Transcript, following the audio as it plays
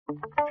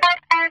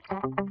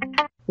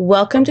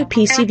Welcome to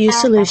PcVue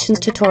Solutions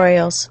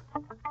Tutorials.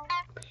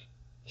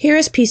 Here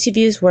is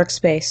PcVue's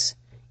workspace.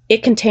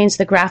 It contains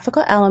the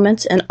graphical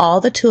elements and all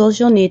the tools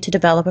you'll need to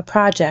develop a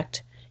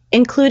project,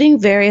 including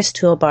various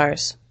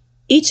toolbars.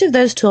 Each of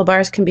those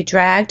toolbars can be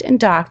dragged and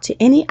docked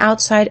to any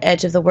outside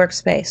edge of the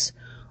workspace,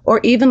 or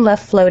even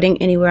left floating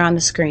anywhere on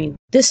the screen.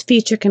 This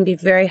feature can be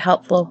very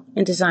helpful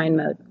in design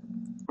mode.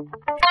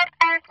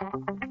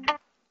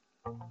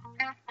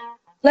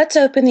 Let's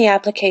open the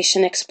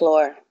Application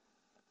Explorer.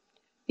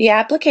 The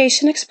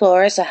Application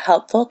Explorer is a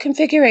helpful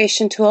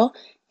configuration tool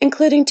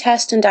including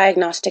test and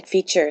diagnostic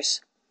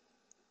features.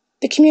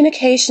 The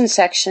Communication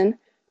section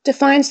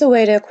defines the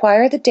way to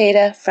acquire the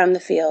data from the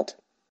field.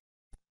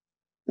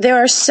 There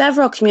are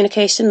several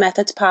communication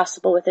methods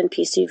possible within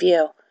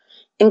PcVue,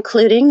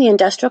 including the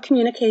Industrial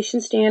Communication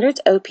Standards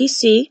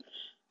OPC,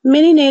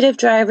 many native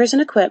drivers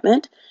and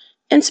equipment,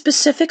 and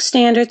specific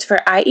standards for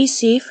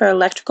IEC for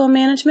electrical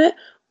management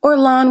or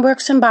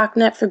LawnWorks and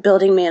BACnet for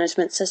building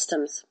management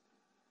systems.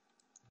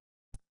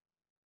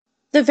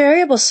 The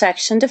Variables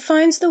section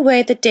defines the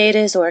way the data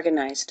is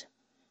organized.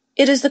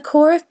 It is the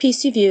core of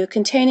PcVue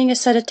containing a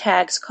set of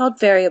tags called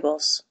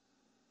variables.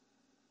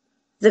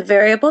 The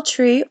variable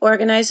tree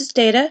organizes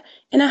data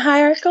in a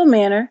hierarchical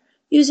manner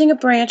using a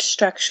branch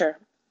structure.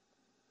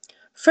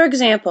 For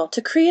example,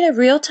 to create a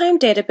real-time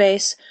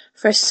database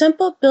for a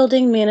simple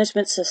building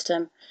management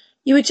system,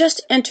 you would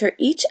just enter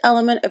each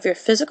element of your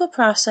physical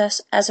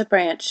process as a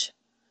branch.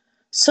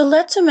 So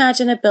let's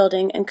imagine a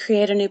building and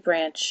create a new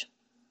branch.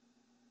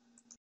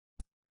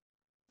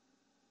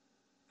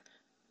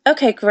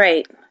 Okay,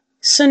 great.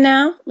 So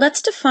now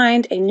let's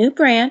define a new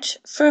branch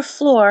for a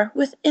floor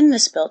within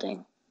this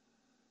building.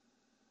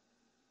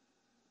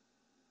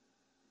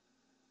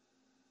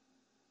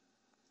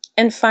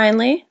 And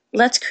finally,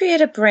 let's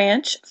create a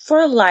branch for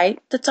a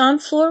light that's on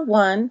floor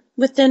 1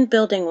 within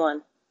building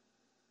 1.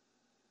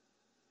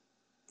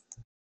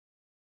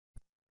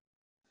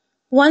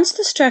 Once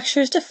the structure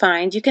is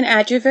defined, you can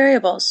add your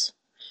variables.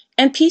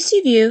 And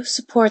PcVue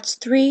supports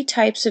 3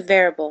 types of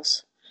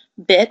variables: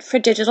 bit for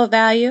digital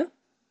value,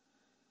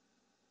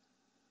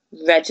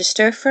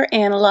 register for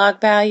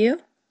analog value,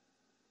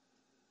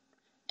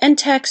 and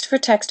text for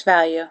text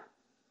value.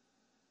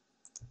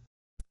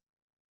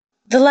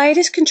 The light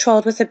is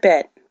controlled with a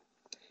bit.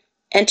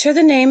 Enter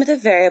the name of the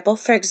variable,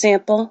 for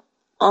example,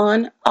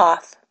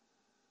 on/off.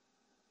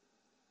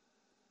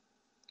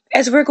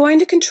 As we're going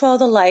to control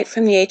the light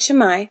from the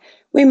HMI,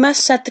 we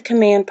must set the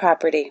command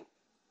property.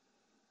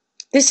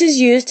 This is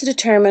used to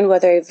determine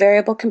whether a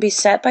variable can be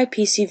set by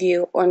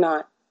PcVue or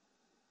not.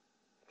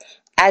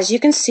 As you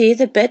can see,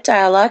 the bit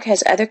dialog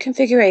has other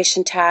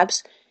configuration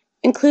tabs,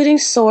 including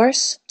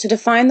source to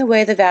define the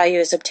way the value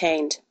is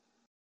obtained.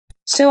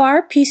 So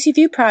our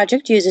PcVue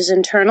project uses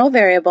internal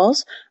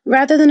variables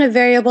rather than a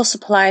variable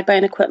supplied by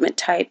an equipment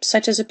type,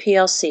 such as a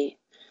PLC.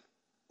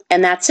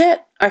 And that's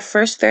it. Our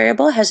first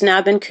variable has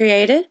now been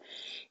created.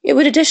 It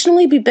would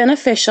additionally be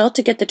beneficial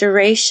to get the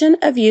duration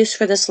of use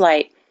for this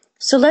light.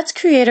 So let's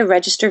create a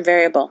register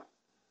variable.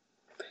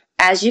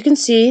 As you can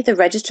see, the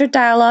register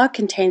dialog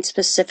contains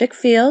specific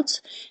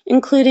fields,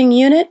 including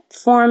unit,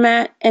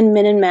 format, and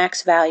min and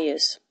max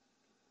values.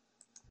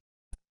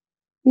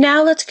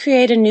 Now let's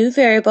create a new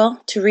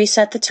variable to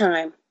reset the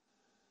time.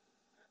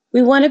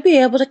 We want to be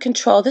able to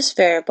control this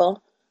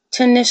variable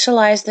to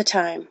initialize the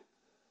time.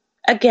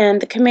 Again,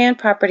 the command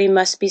property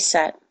must be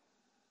set.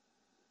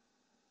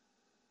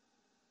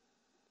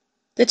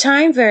 The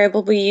time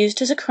variable will be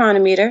used as a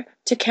chronometer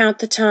to count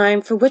the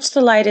time for which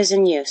the light is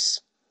in use.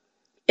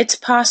 It's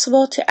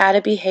possible to add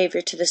a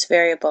behavior to this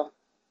variable.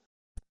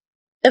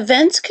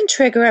 Events can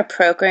trigger a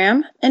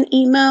program, an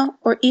email,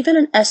 or even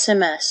an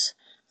SMS,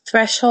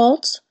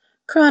 thresholds,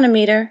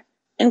 chronometer,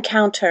 and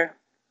counter.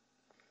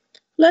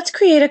 Let's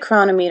create a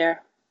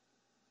chronometer.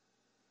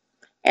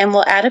 And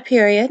we'll add a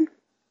period.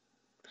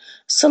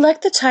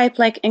 Select the type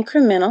like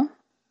incremental.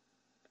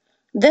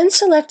 Then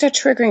select our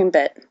triggering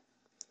bit.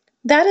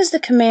 That is the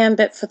command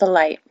bit for the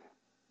light.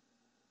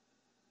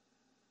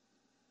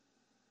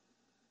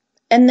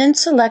 And then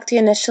select the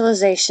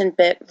initialization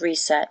bit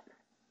reset.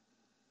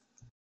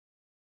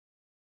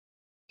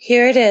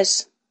 Here it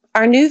is.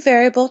 Our new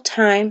variable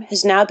time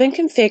has now been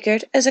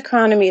configured as a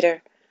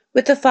chronometer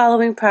with the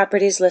following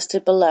properties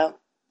listed below.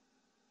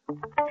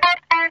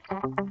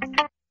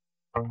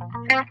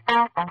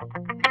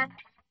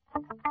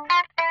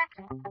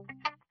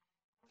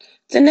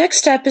 The next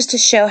step is to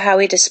show how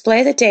we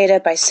display the data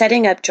by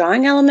setting up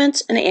drawing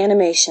elements and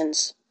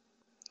animations.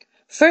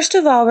 First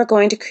of all, we're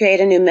going to create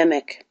a new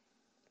mimic.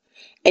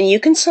 And you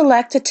can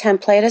select a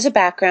template as a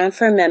background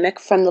for a mimic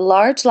from the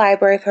large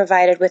library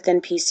provided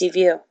within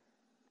PcVue.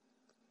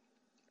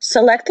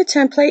 Select the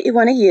template you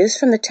want to use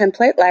from the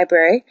template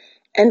library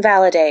and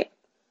validate.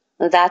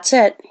 That's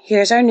it.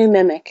 Here's our new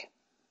mimic.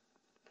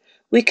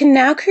 We can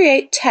now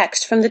create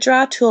text from the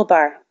Draw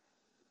toolbar.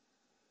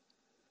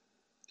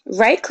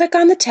 Right-click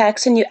on the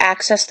text and you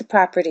access the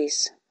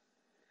properties.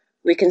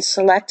 We can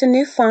select a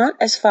new font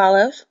as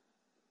follows.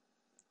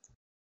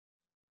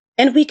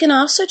 And we can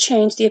also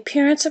change the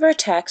appearance of our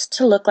text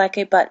to look like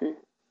a button.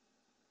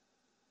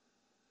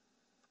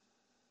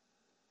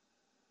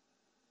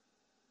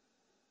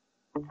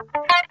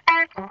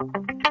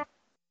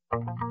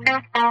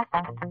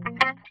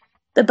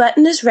 The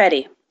button is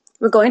ready.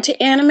 We're going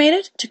to animate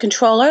it to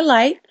control our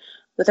light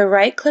with a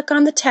right-click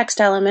on the text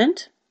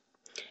element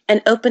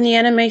and open the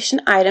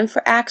animation item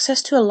for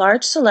access to a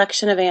large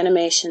selection of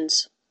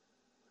animations.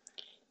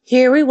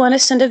 Here we want to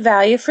send a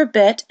value for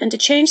bit and to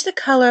change the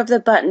color of the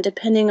button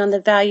depending on the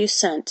value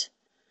sent.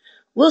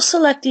 We'll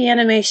select the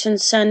animation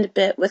Send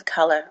Bit with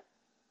Color.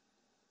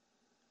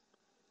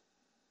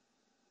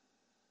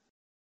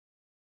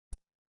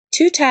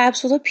 Two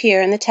tabs will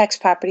appear in the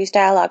Text Properties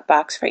dialog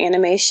box for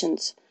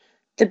animations.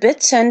 The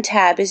Bit Send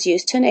tab is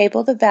used to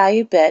enable the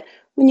value bit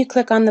when you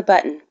click on the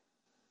button.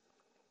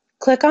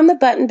 Click on the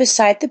button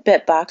beside the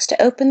bit box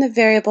to open the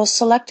Variable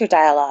Selector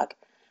dialog.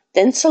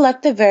 Then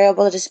select the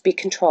variable that is to be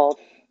controlled.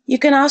 You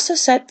can also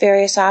set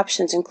various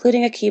options,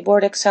 including a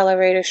keyboard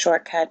accelerator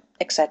shortcut,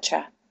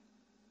 etc.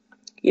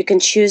 You can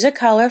choose a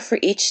color for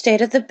each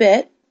state of the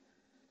bit,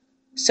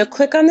 so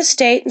click on the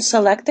state and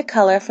select the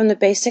color from the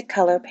Basic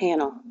Color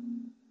panel.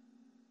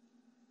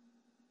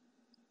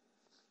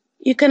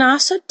 You can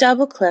also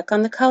double-click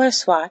on the color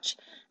swatch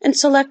and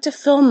select a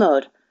fill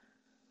mode.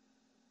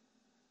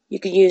 You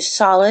can use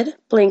solid,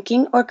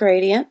 blinking, or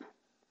gradient,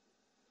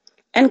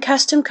 and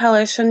custom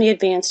colors from the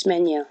advanced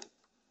menu.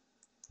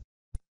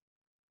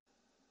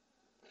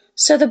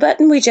 So the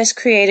button we just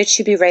created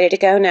should be ready to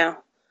go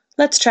now.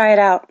 Let's try it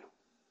out.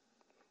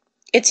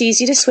 It's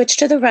easy to switch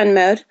to the run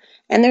mode,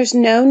 and there's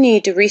no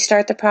need to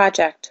restart the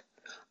project.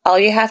 All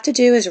you have to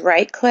do is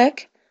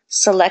right-click,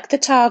 select the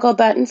toggle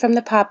button from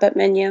the pop-up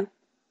menu,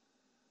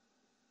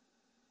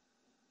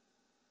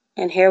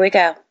 and here we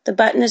go. The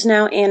button is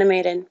now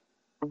animated.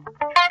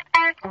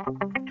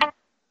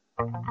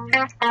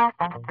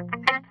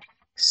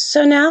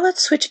 So now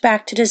let's switch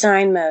back to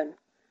design mode.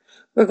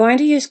 We're going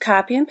to use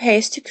copy and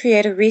paste to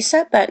create a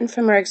reset button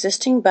from our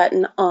existing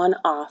button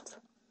on-off.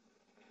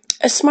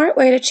 A smart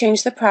way to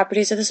change the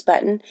properties of this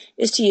button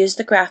is to use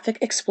the Graphic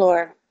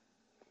Explorer.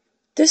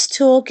 This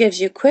tool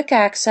gives you quick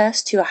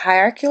access to a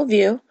hierarchical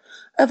view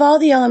of all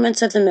the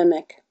elements of the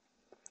mimic.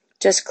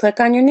 Just click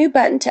on your new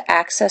button to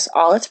access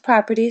all its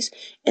properties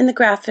in the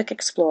Graphic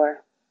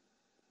Explorer.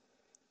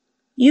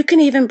 You can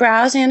even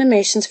browse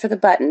animations for the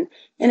button,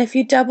 and if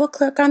you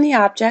double-click on the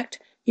object,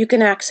 you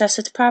can access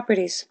its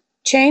properties.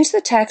 Change the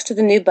text of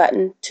the new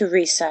button to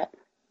Reset.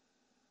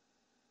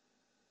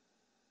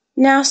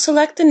 Now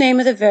select the name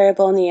of the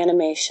variable in the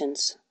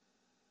animations.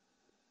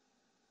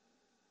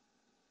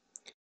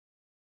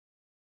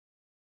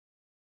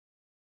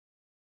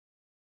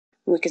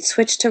 We can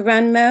switch to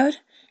run mode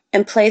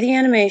and play the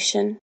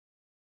animation,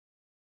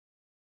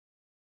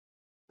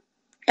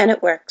 and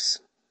it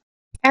works.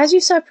 As you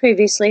saw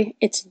previously,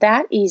 it's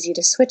that easy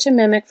to switch a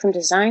mimic from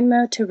design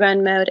mode to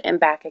run mode and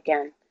back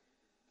again.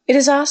 It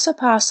is also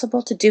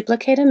possible to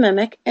duplicate a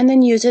mimic and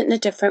then use it in a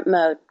different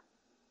mode.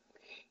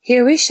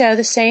 Here we show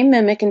the same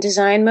mimic in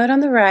design mode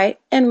on the right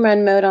and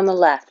run mode on the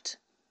left.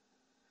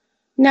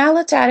 Now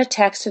let's add a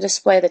text to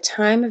display the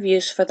time of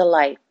use for the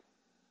light.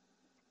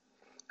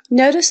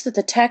 Notice that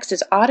the text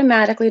is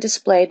automatically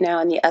displayed now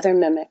in the other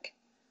mimic.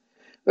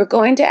 We're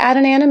going to add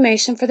an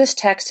animation for this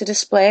text to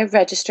display a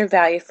register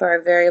value for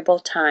our variable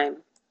time.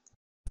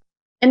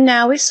 And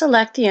now we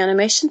select the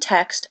animation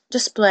text,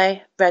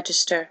 display,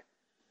 register,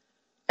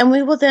 and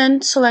we will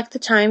then select the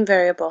time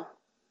variable.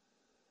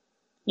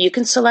 You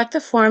can select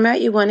the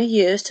format you want to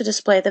use to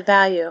display the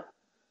value.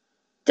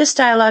 This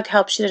dialog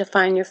helps you to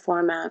define your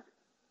format.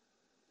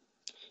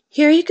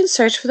 Here you can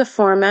search for the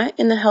format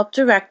in the Help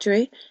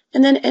directory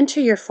and then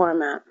enter your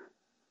format.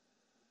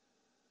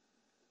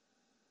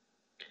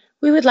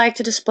 We would like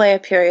to display a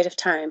period of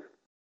time.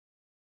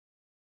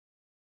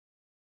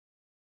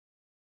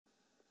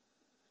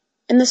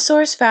 And the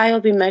source value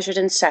will be measured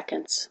in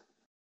seconds.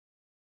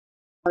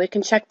 We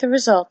can check the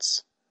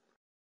results.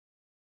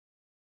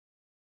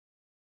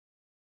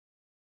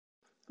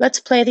 Let's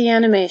play the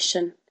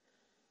animation.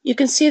 You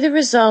can see the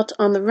result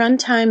on the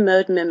runtime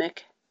mode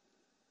mimic.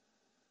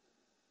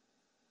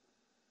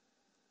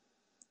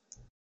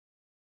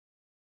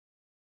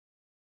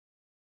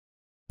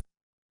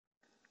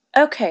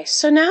 Okay,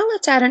 so now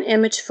let's add an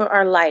image for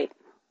our light.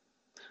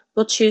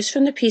 We'll choose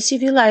from the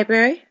PcVue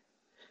library.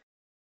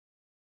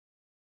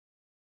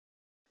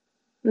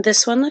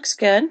 This one looks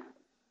good.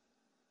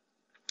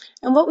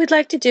 And what we'd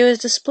like to do is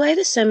display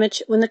this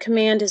image when the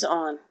command is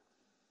on.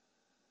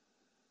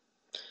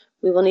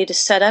 We will need to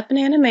set up an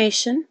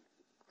animation.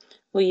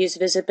 We'll use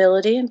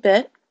visibility and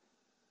bit.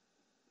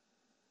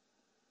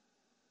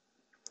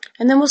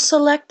 And then we'll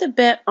select the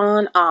bit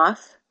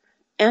on/off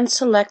and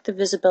select the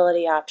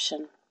visibility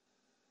option.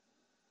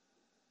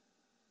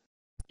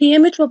 The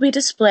image will be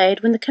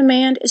displayed when the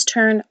command is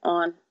turned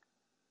on.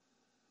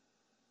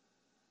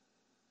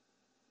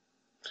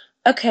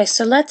 Okay,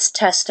 so let's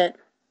test it.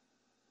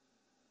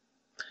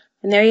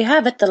 And there you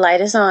have it, the light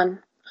is on.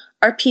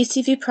 Our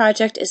PcVue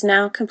project is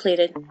now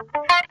completed.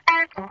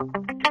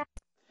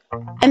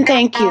 And and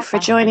thank you for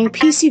joining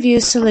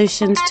PcVue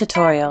Solutions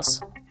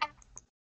Tutorials.